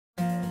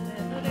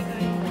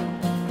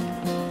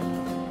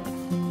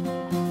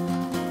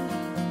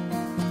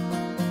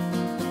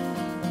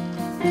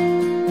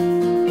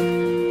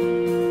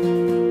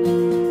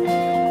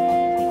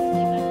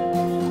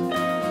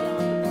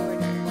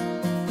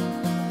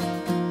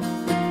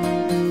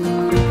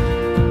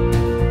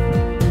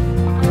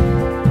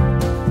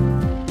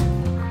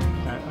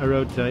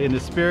in the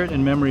spirit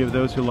and memory of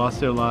those who lost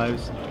their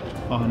lives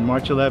on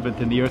March 11th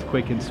in the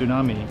earthquake and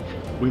tsunami,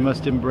 we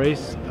must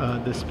embrace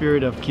the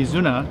spirit of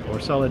Kizuna, or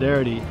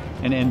solidarity,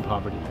 and end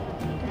poverty.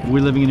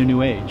 We're living in a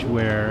new age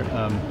where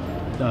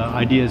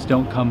ideas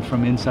don't come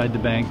from inside the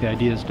bank, the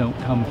ideas don't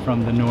come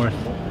from the north,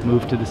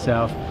 move to the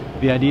south.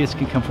 The ideas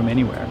can come from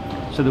anywhere.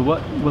 So the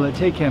What Will It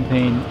Take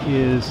campaign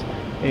is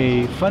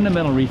a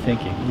fundamental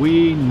rethinking.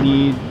 We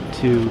need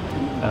to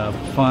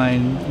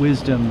find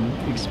wisdom,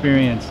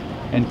 experience,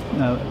 and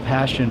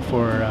passion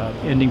for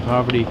ending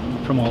poverty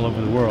from all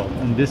over the world.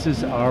 And this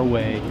is our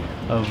way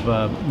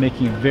of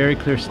making a very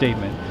clear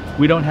statement.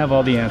 We don't have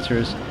all the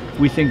answers.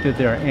 We think that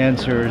there are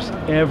answers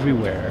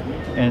everywhere.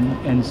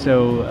 And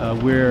so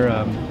we're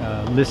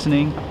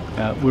listening.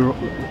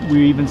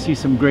 We even see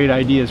some great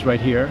ideas right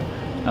here.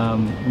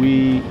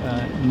 We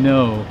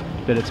know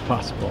that it's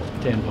possible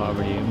to end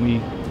poverty, and we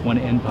want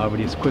to end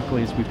poverty as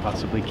quickly as we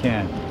possibly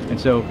can. And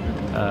so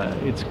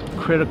it's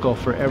critical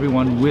for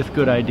everyone with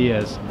good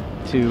ideas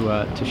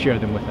to share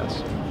them with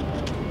us.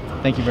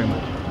 Thank you very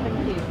much.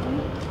 Thank you.